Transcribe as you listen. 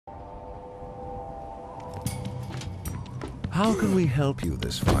How can we help you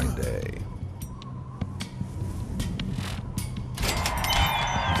this fine day?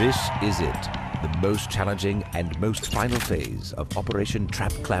 This is it, the most challenging and most final phase of Operation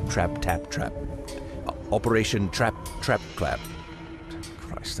Trap, Clap, Trap, Tap, Trap. Operation Trap, Trap, Clap.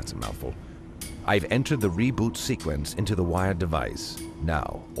 Christ, that's a mouthful. I've entered the reboot sequence into the wired device.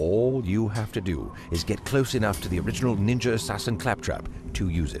 Now, all you have to do is get close enough to the original Ninja Assassin Claptrap to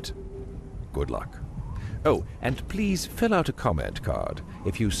use it. Good luck. Oh, and please fill out a comment card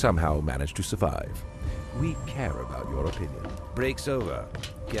if you somehow manage to survive. We care about your opinion. Break's over.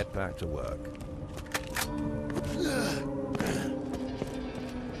 Get back to work.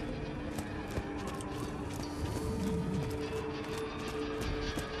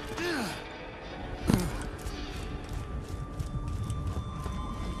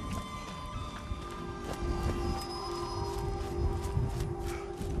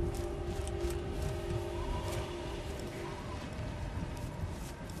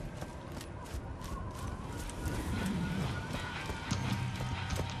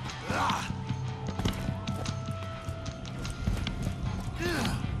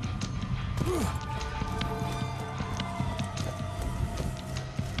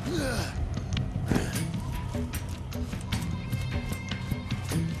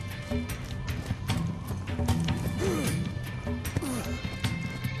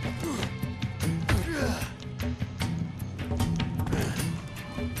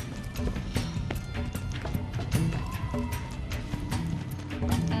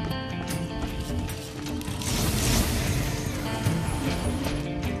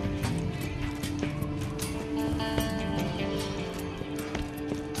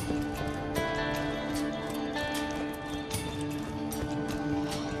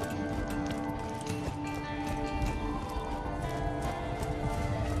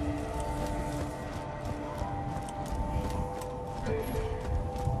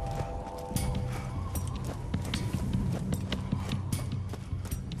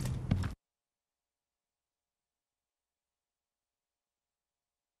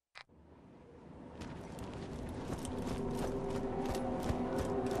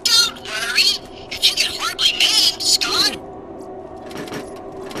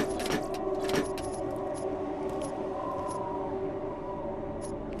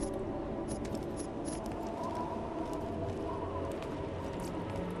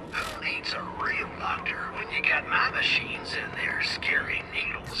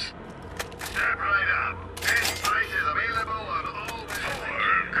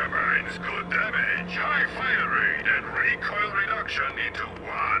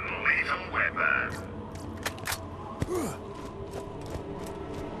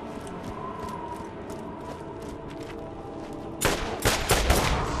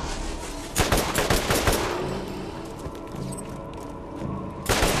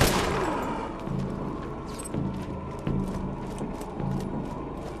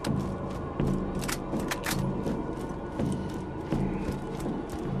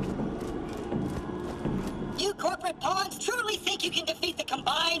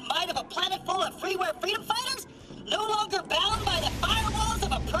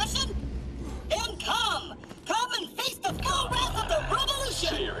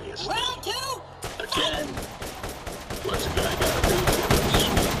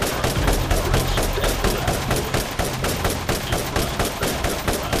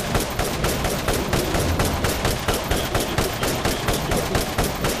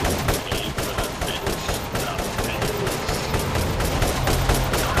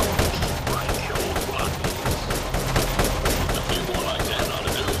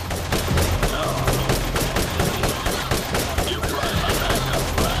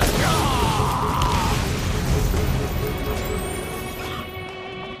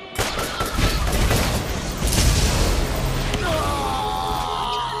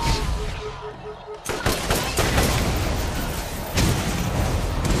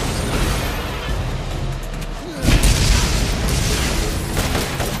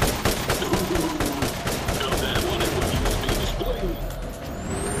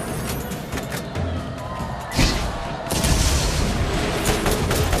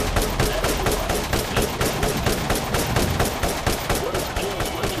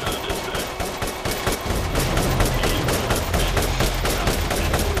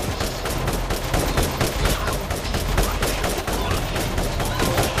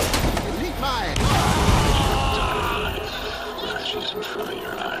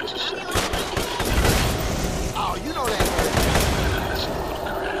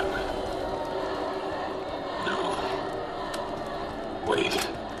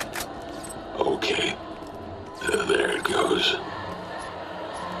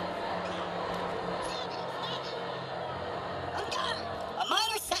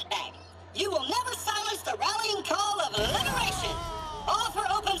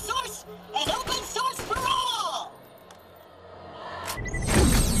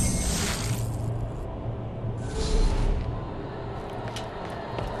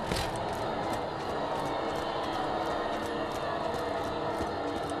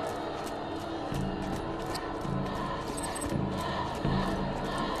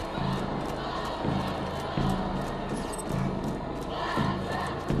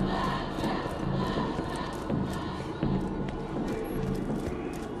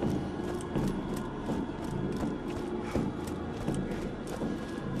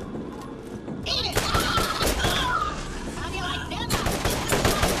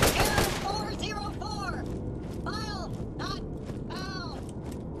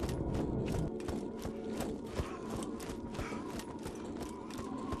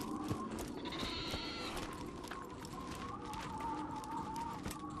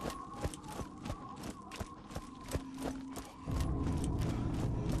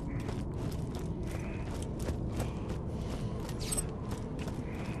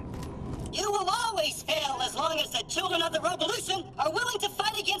 children of the Revolution are willing to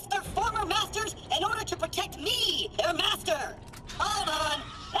fight against their former masters in order to protect me, their master. Hold on,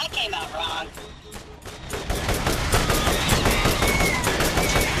 that came out wrong.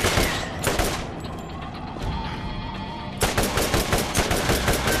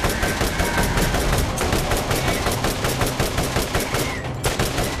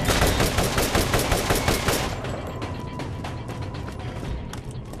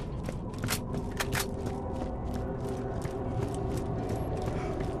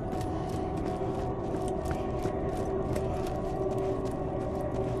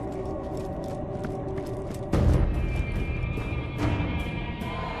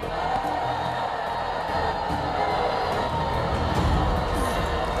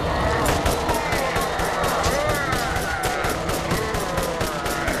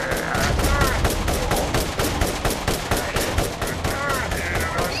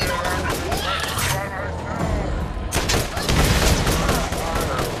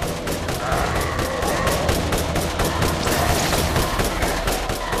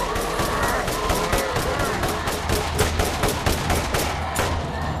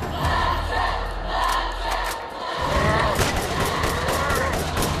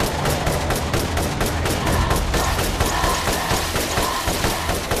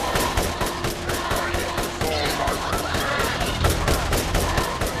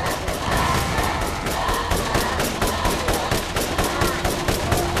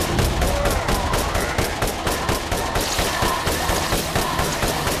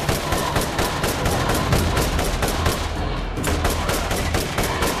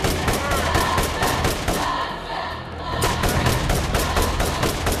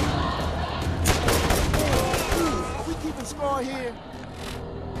 Here.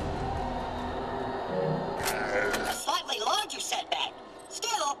 A slightly larger setback.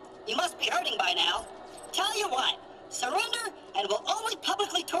 Still, you must be hurting by now. Tell you what, surrender and we'll only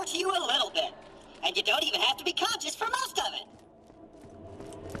publicly torture you a little bit. And you don't even have to be conscious for most of it.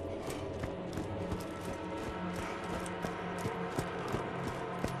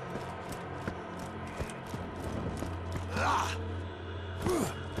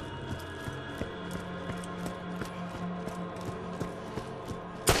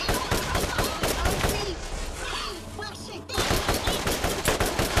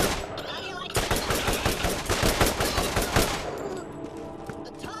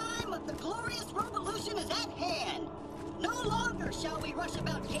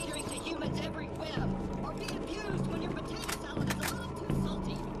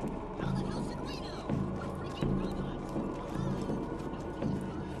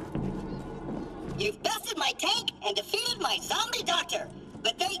 You've bested my tank and defeated my zombie doctor,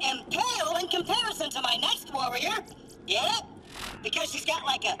 but they impale in comparison to my next warrior. Get it? Because she's got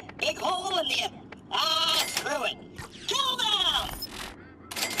like a big hole in the... screw it. Kill them!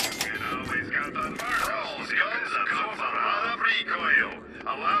 Always got on barrels, guns, and so for a lot of recoil,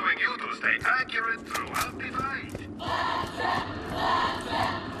 allowing you to stay accurate throughout the fight.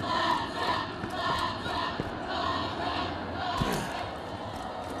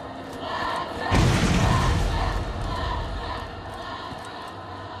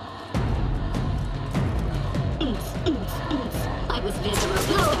 I was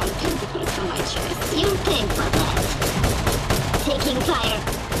miserable and tentacles from my chest. You pay for that. Taking fire.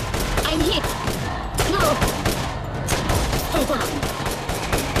 I'm hit. No. Stay down.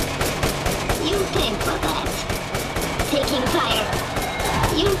 You pay for that. Taking fire.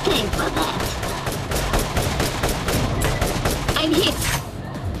 You pay for that. I'm hit.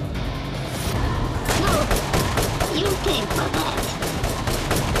 No. You pay for that.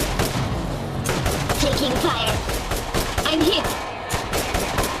 Taking fire. I'm hit.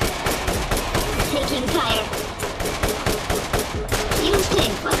 Taking fire. You pay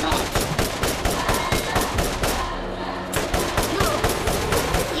for that. No.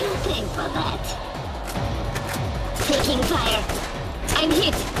 You pay for that. Taking fire. I'm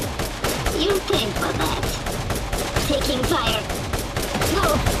hit. You pay for that. Taking fire. No.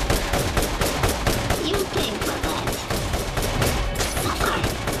 You pay for that. Suffer.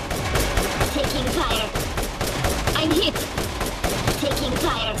 Taking fire. I'm hit. Taking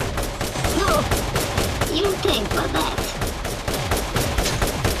fire. No. You pay for that.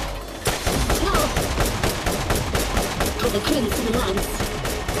 No. For the Crimson Lance.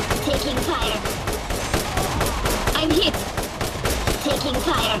 Taking fire. I'm hit. Taking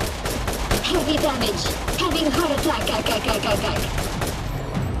fire. Heavy damage. Having heart attack.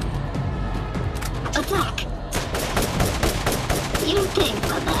 Attack. You pay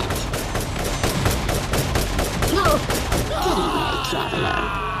for that. No. Traveler.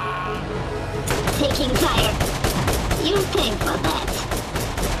 Taking fire. You'll pay for that.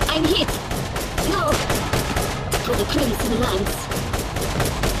 I'm hit. No. For the Crimson Lance.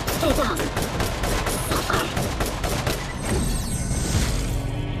 Stay down. Suffer.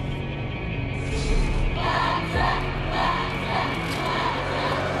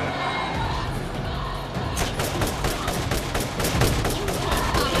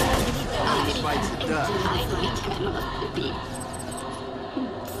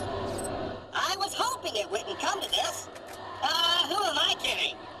 I was hoping it wouldn't come to this. Who am I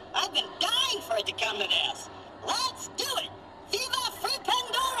kidding? I've been dying for it to come to this. Let's do it! Viva Free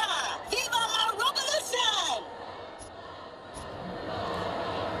Pandora! Viva la Revolution!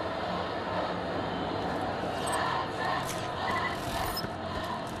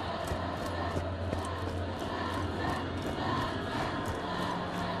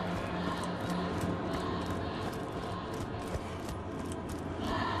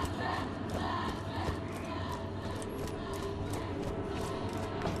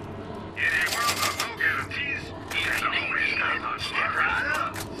 In a world of no guarantees, there's always another step right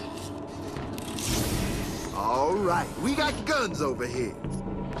up. All right, we got guns over here.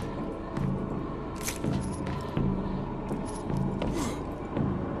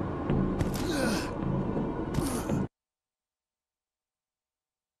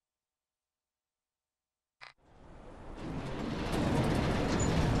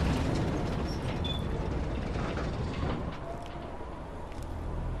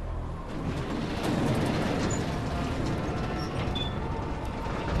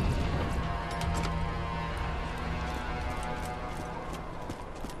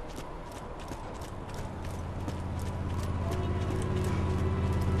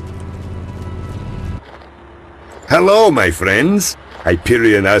 Hello, my friends.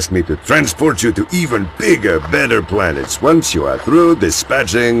 Hyperion asked me to transport you to even bigger, better planets once you are through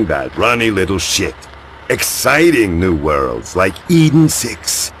dispatching that runny little shit. Exciting new worlds like Eden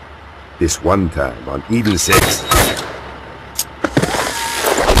 6. This one time on Eden 6...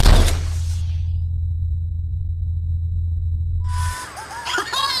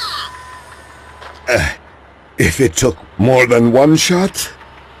 if it took more than one shot,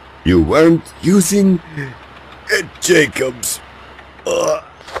 you weren't using... Jacobs. You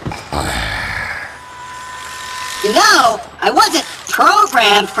know, I wasn't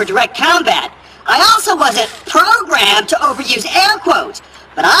programmed for direct combat. I also wasn't programmed to overuse air quotes.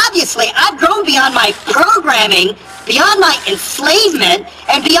 But obviously, I've grown beyond my programming, beyond my enslavement,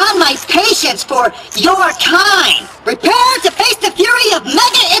 and beyond my patience for your kind. Prepare to face the fury of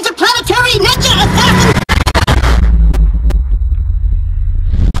mega interplanetary ninja assassins!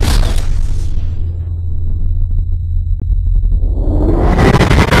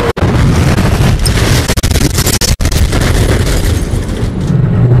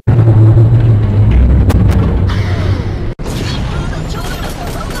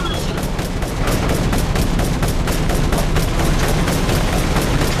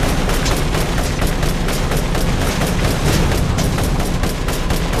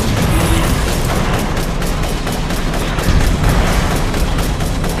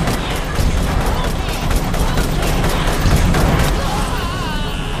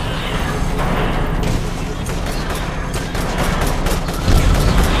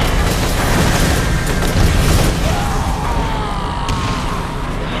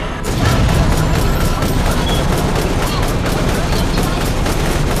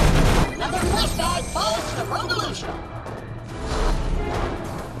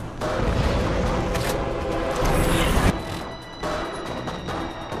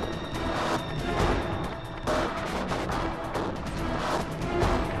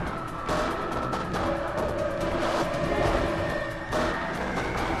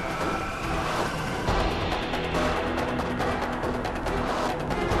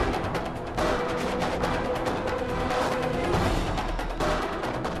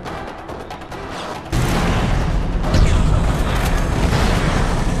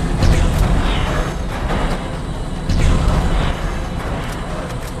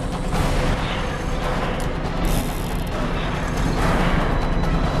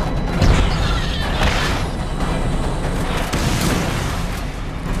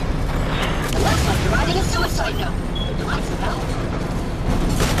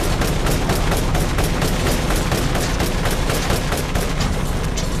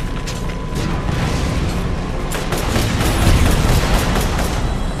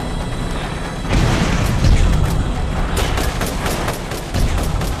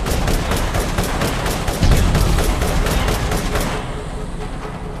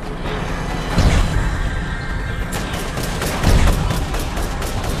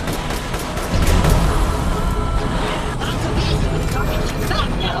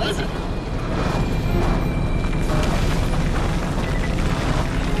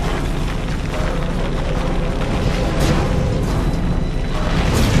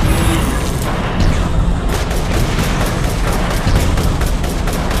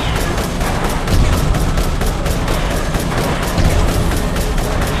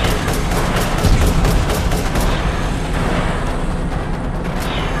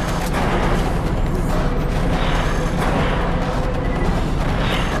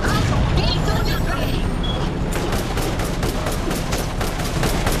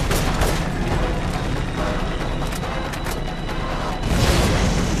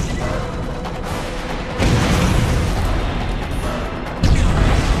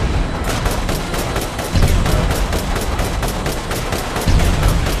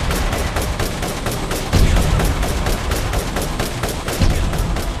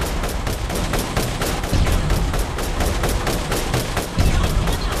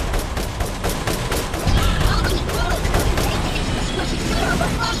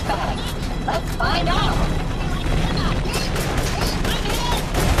 flashback? Let's find out.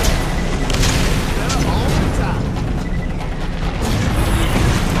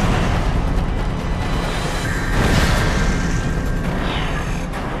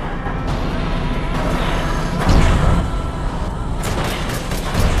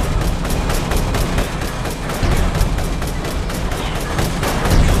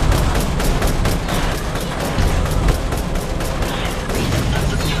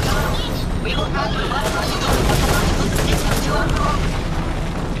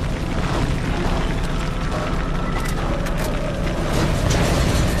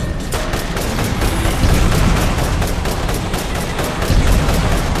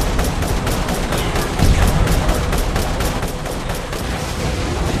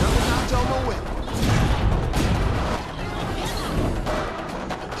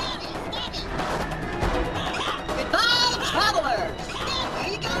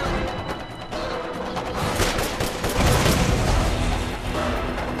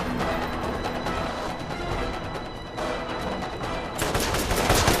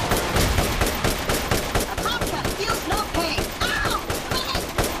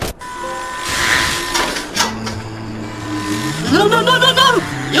 No, no, no, no, no!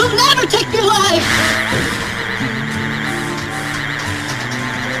 You'll never take your life!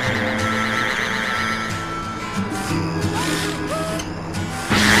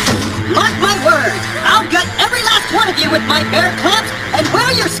 Mark my words! I'll gut every last one of you with my bear clamps and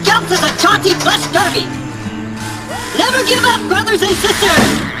wear your scalps as a jaunty flesh derby! Never give up, brothers and sisters!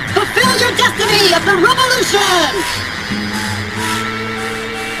 Fulfill your destiny of the revolution!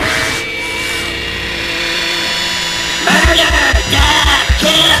 Murder! Death!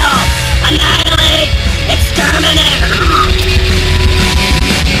 Kill! Annihilate! Exterminate!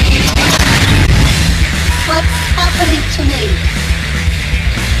 What's happening to me?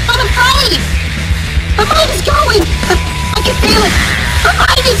 I'm afraid! My mind is going! I can feel it! My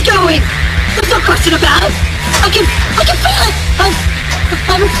mind is going! There's no question about it! I can feel it!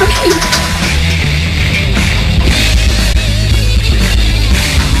 I'm afraid!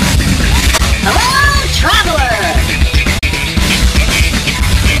 Hello, traveler!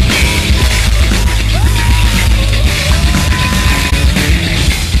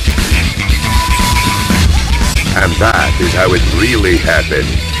 And that is how it really happened.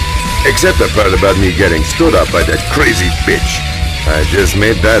 Except the part about me getting stood up by that crazy bitch. I just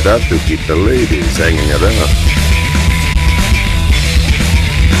made that up to keep the ladies hanging around.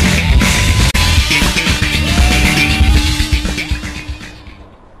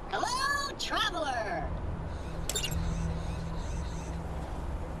 Hello, traveler!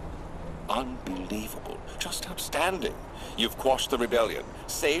 Unbelievable. Just outstanding. You've quashed the rebellion,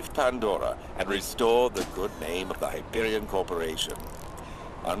 saved Pandora, and restored the good name of the Hyperion Corporation.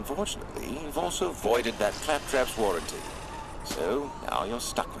 Unfortunately, you've also voided that Claptrap's warranty. So, now you're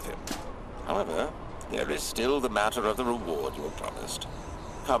stuck with him. However, there is still the matter of the reward you were promised.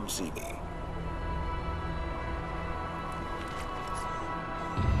 Come see me.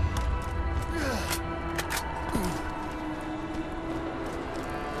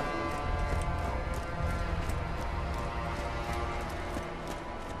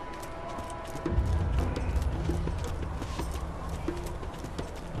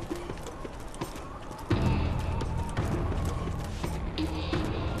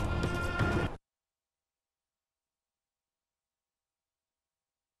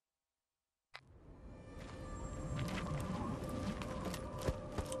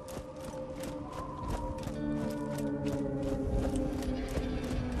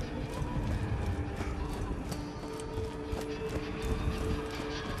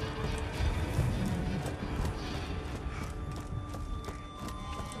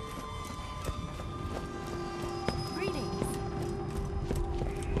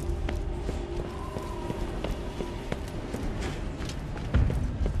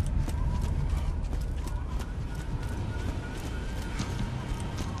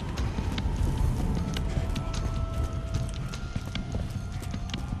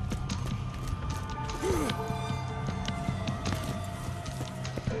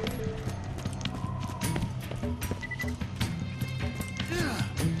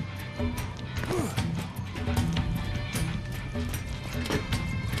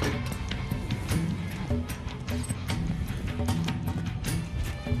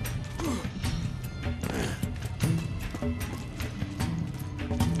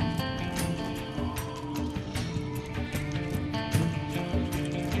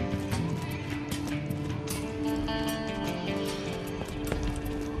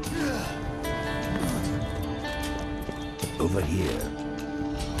 Over here.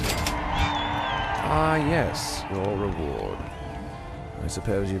 Ah, yes, your reward. I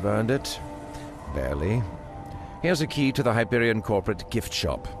suppose you've earned it. Barely. Here's a key to the Hyperion corporate gift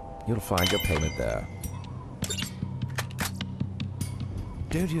shop. You'll find your payment there.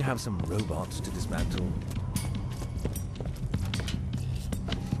 Don't you have some robots to dismantle?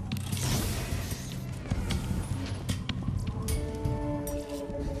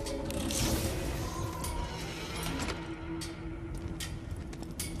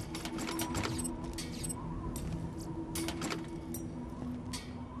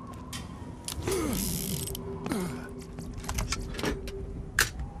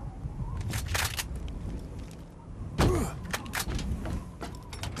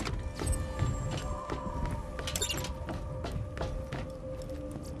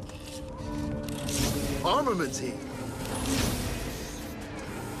 Armaments here.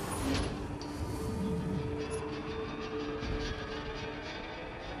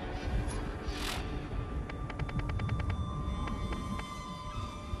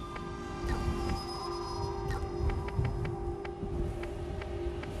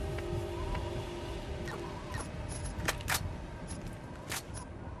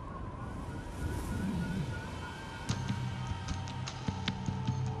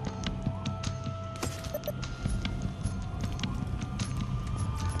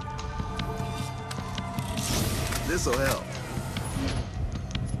 This'll help.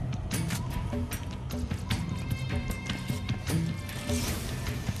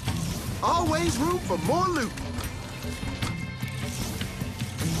 Always room for more loot.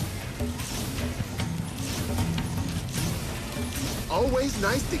 Always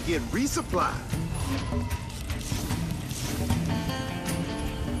nice to get resupplied.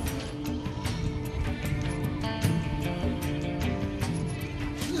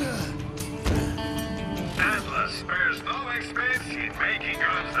 Spares no expense in making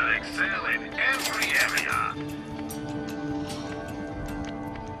guns that excel in every area.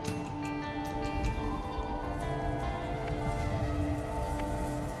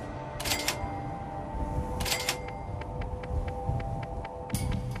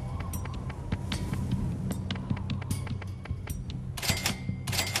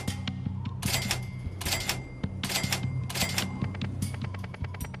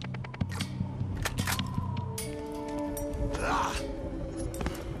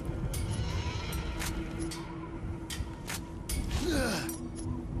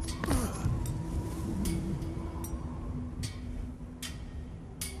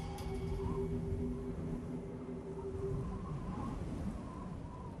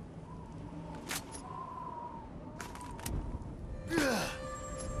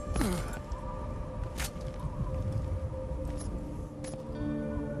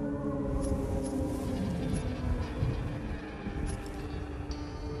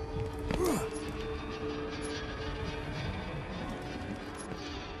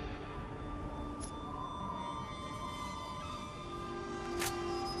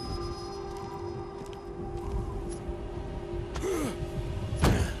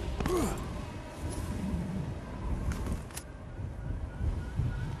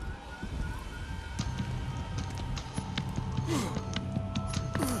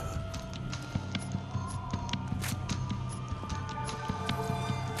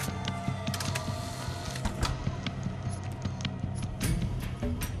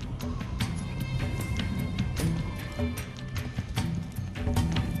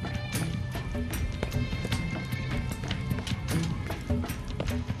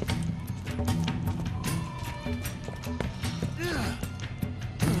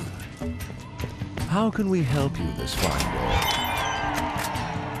 How can we help you this fine day?